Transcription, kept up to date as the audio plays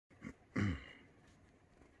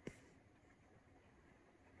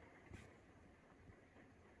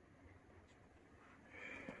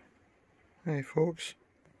Hey folks,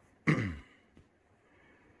 I'm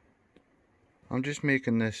just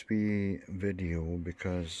making this wee video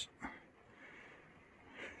because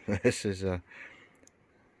this is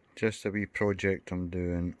just a wee project I'm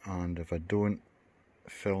doing, and if I don't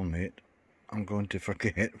film it I'm going to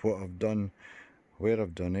forget what I've done, where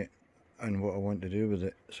I've done it and what I want to do with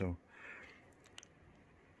it. So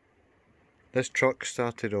this truck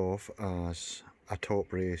started off as a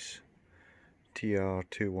Toprace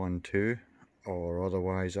TR-212, or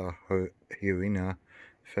otherwise a Huina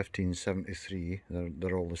 1573.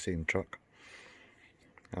 They're all the same truck.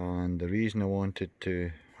 And the reason I wanted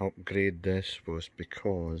to upgrade this was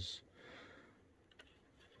because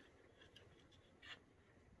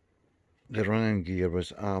the running gear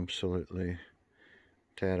was absolutely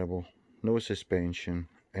terrible. No suspension,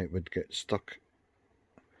 it would get stuck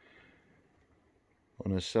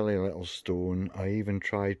on a silly little stone. I even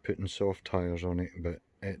tried putting soft tyres on it, but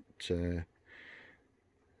it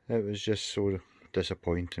was just so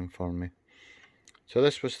disappointing for me. So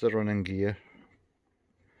this was the running gear,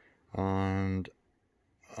 and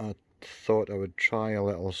I thought I would try a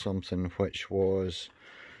little something, which was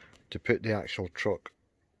to put the actual truck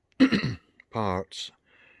parts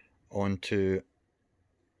onto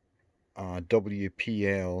a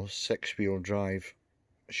WPL 6-wheel drive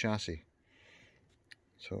chassis.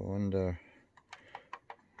 So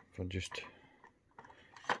if I just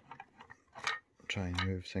try and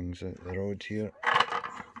move things out the road here,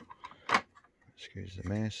 excuse the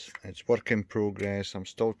mess, it's work in progress. I'm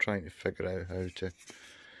still trying to figure out how to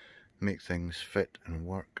make things fit and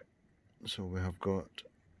work. So we have got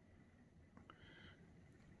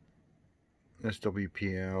this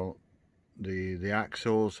WPL, the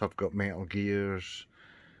axles have got metal gears,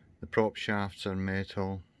 the prop shafts are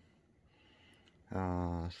metal.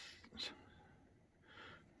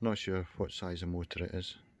 Not sure what size of motor it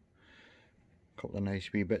is. A couple of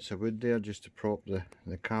nice wee bits of wood there just to prop the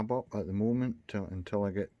cab up at the moment until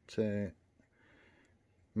I get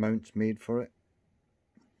mounts made for it.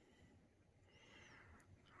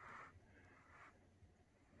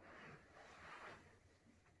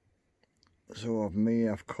 So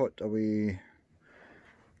I've cut away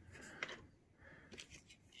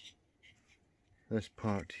this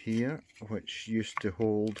part here, which used to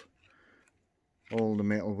hold all the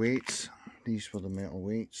metal weights. These were the metal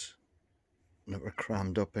weights that were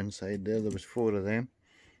crammed up inside there. There was 4 of them,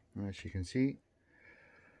 as you can see.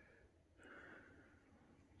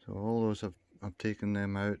 So all those I've taken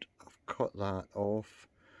them out. I've cut that off,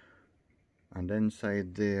 and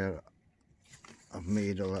inside there I've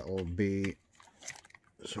made a little bay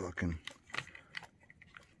so I can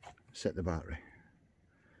set the battery.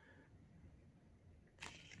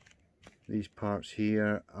 These parts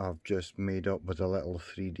here I've just made up with a little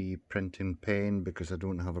 3D printing pen because I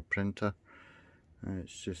don't have a printer.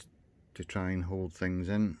 It's just to try and hold things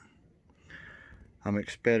in. I'm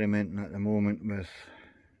experimenting at the moment with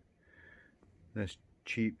this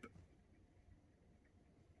cheap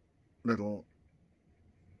little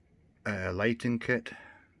lighting kit.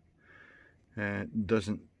 It's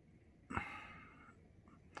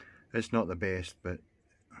not the best, but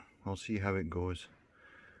I'll see how it goes.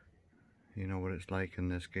 You know what it's like in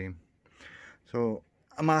this game. So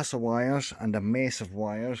a mass of wires and a mess of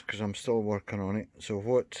wires because I'm still working on it. So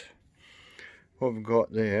what we've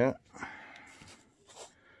got there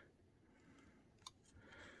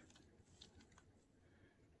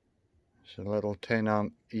is a little 10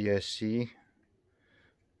 amp ESC, I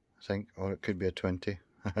think, or it could be a 20.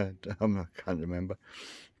 I can't remember.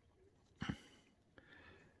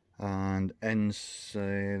 And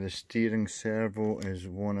inside the steering servo is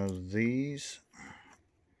one of these.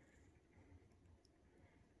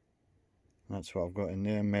 That's what I've got in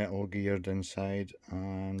there, metal geared inside,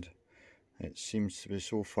 and it seems to be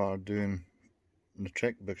so far doing the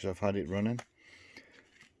trick because I've had it running.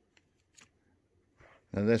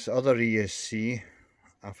 Now this other ESC,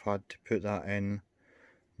 I've had to put that in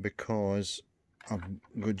because I've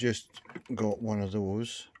just got one of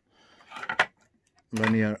those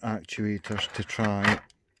linear actuators to try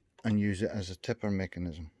and use it as a tipper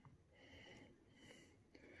mechanism.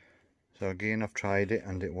 So again, I've tried it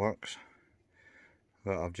and it works,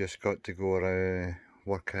 but I've just got to go around,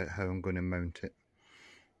 work out how I'm going to mount it.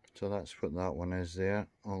 So that's what that one is there,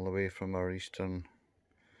 all the way from our eastern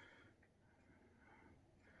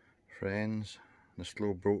friends, the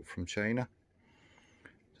slow boat from China.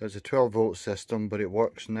 So it's a 12-volt system, but it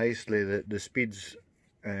works nicely. The speed's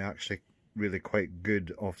actually really quite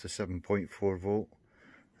good off the 7.4 volt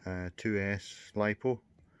 2S LiPo.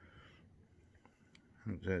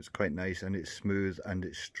 It's quite nice, and it's smooth and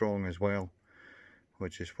it's strong as well,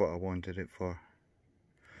 which is what I wanted it for.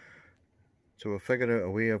 So we'll figure out a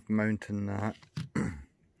way of mounting that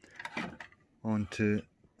onto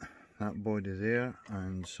that body there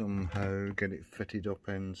and somehow get it fitted up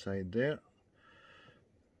inside there.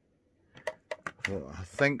 What I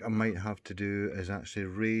think I might have to do is actually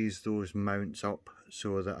raise those mounts up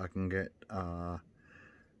so that I can get a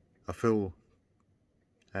full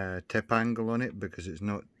tip angle on it, because it's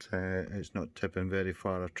not tipping very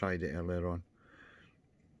far. I tried it earlier on.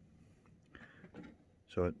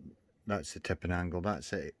 So that's the tipping angle,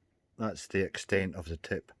 that's it, that's the extent of the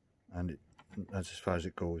tip, and that's as far as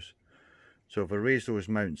it goes. So if I raise those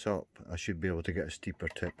mounts up, I should be able to get a steeper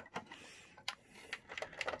tip.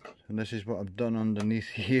 And this is what I've done underneath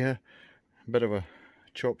here. A bit of a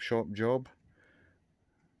chop shop job.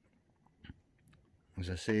 As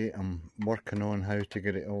I say, I'm working on how to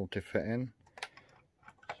get it all to fit in.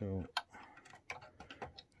 So,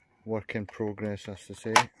 work in progress, as to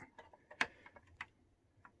say.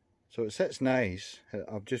 So it sits nice.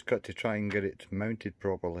 I've just got to try and get it mounted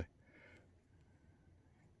properly.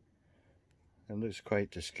 It looks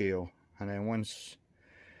quite to scale. And then once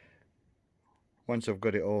I've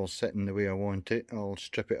got it all sitting the way I want it, I'll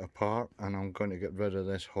strip it apart and I'm going to get rid of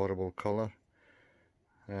this horrible colour.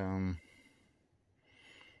 I've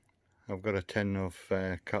got a tin of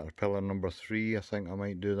Caterpillar number 3. I think I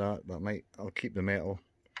might do that, but I'll keep the metal,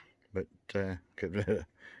 but get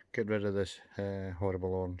rid of this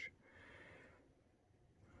horrible orange.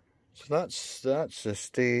 So that's the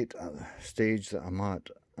stage that I'm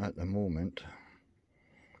at the moment.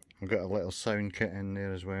 I've got a little sound kit in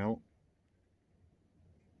there as well.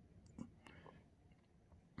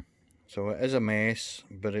 So it is a mess,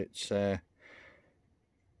 but it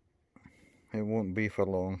won't be for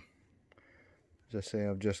long. As I say,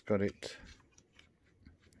 I've just got it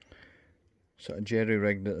sort of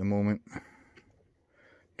jerry-rigged at the moment,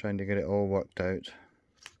 trying to get it all worked out.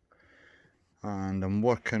 And I'm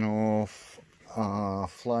working off a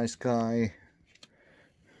FlySky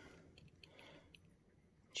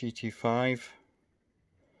GT5.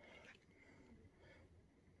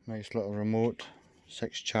 Nice little remote,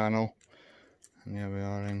 6-channel. And there we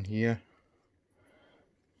are in here.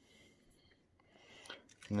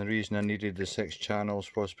 And the reason I needed the 6 channels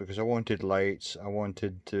was because I wanted lights. I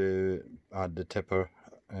wanted to add the tipper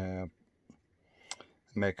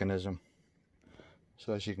mechanism.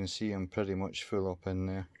 So as you can see, I'm pretty much full up in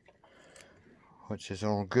there, which is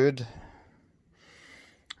all good.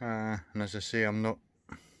 And as I say, I'm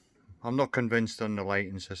not convinced on the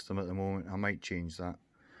lighting system at the moment. I might change that,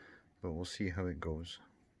 but we'll see how it goes.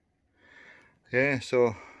 Yeah,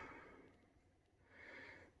 so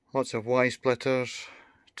lots of Y splitters,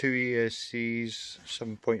 2 ESCs,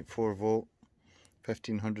 7.4 volt,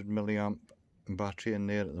 1500 milliamp battery in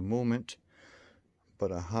there at the moment,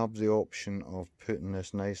 but I have the option of putting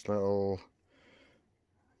this nice little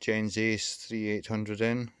Gens Ace 3800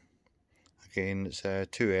 in. Again, it's a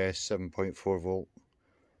 2S 7.4 volt,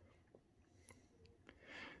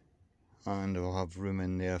 and we'll have room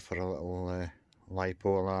in there for a little LiPo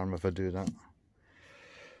alarm if I do that.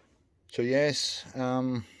 So yes,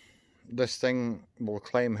 this thing will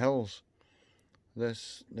climb hills.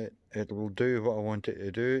 It will do what I want it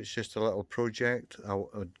to do. It's just a little project. I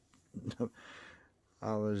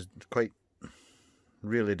was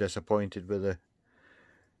really disappointed with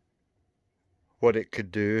what it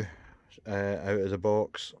could do out of the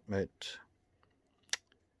box. It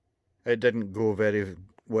didn't go very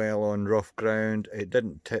well on rough ground. It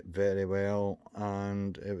didn't tip very well,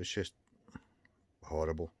 and it was just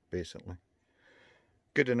horrible, basically.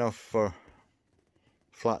 Good enough for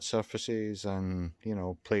flat surfaces and, you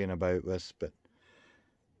know, playing about with, but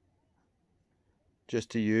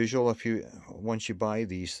just the usual. Once you buy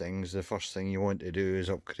these things, the first thing you want to do is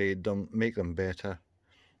upgrade them, make them better,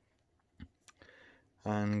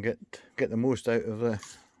 and get the most out of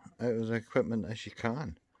the equipment as you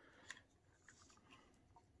can.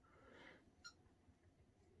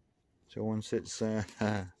 So once it's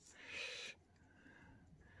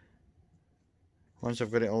once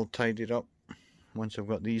I've got it all tidied up, once I've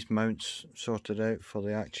got these mounts sorted out for the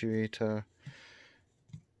actuator,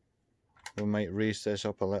 we might raise this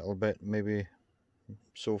up a little bit, maybe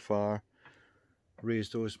so far, raise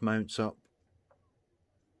those mounts up,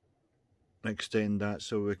 extend that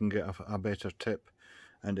so we can get a better tip,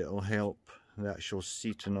 and it'll help the actual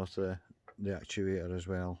seating of the actuator as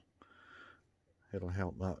well. It'll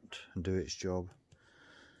help that do its job.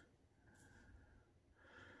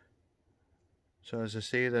 So as I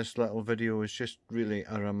say, this little video is just really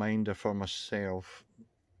a reminder for myself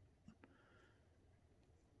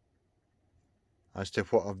as to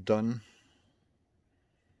what I've done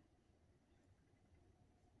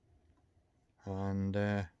and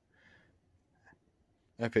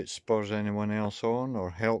if it spurs anyone else on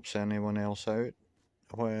or helps anyone else out,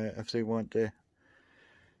 if they want to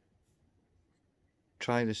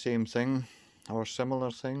try the same thing or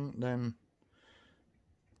similar thing, then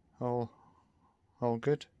all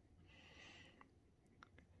good.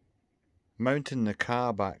 Mounting the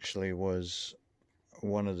cab actually was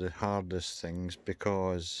one of the hardest things,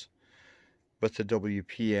 because with the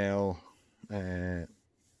WPL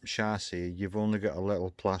chassis, you've only got a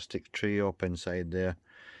little plastic tray up inside there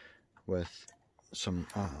with some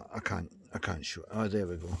I can't show. Oh, there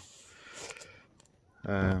we go.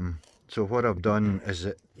 So what I've done is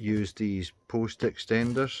use these post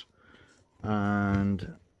extenders,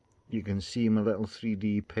 and you can see my little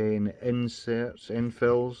 3D pen inserts,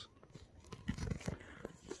 infills.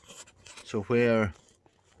 So where,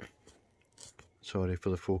 sorry for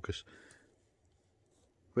the focus,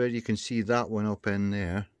 where you can see that one up in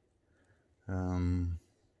there,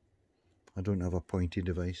 I don't have a pointy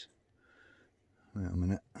device. Wait a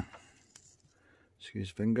minute. Excuse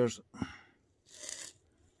fingers.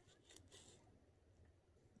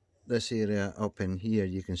 This area up in here,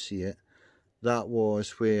 you can see it. That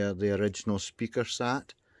was where the original speaker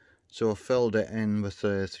sat. So I filled it in with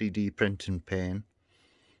a 3D printing pen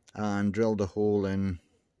and drilled a hole in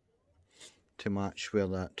to match where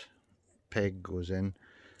that peg goes in,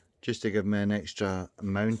 just to give me an extra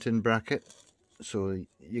mounting bracket. So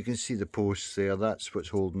you can see the posts there, that's what's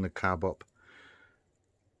holding the cab up.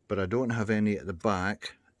 But I don't have any at the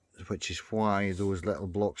back, which is why those little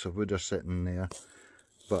blocks of wood are sitting there.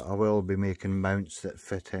 But I will be making mounts that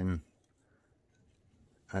fit in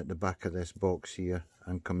at the back of this box here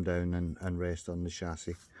and come down and rest on the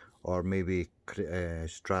chassis, or maybe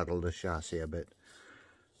straddle the chassis a bit.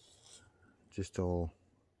 Just all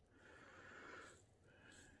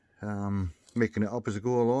making it up as I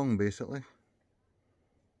go along, basically.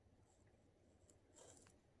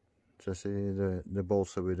 So I say the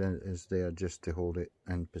balsa wood is there just to hold it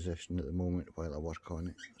in position at the moment while I work on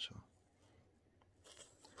it. So.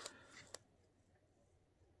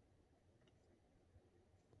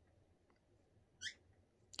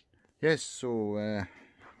 Yes, so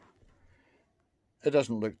it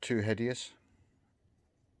doesn't look too hideous.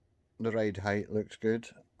 The ride height looks good,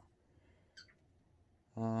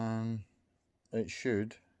 and it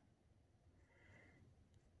should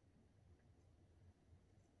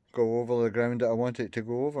go over the ground that I want it to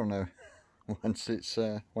go over now. once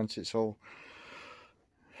it's all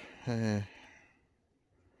tidied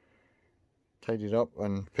up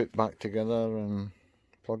and put back together and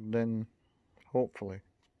plugged in, hopefully.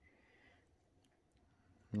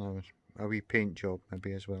 Now a wee paint job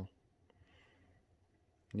maybe as well.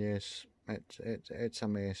 Yes, it's a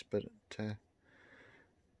mess, but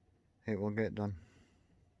it will get done.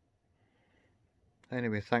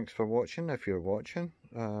 Anyway, thanks for watching, if you're watching.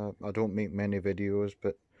 I don't make many videos,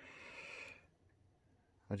 but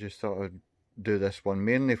I just thought I'd do this one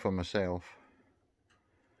mainly for myself.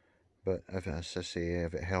 But if, as I say,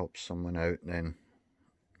 if it helps someone out, then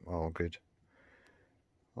all good.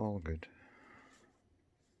 All good.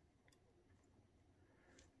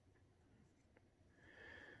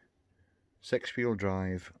 Six-wheel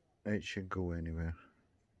drive, it should go anywhere.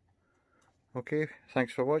 Okay,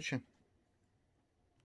 thanks for watching.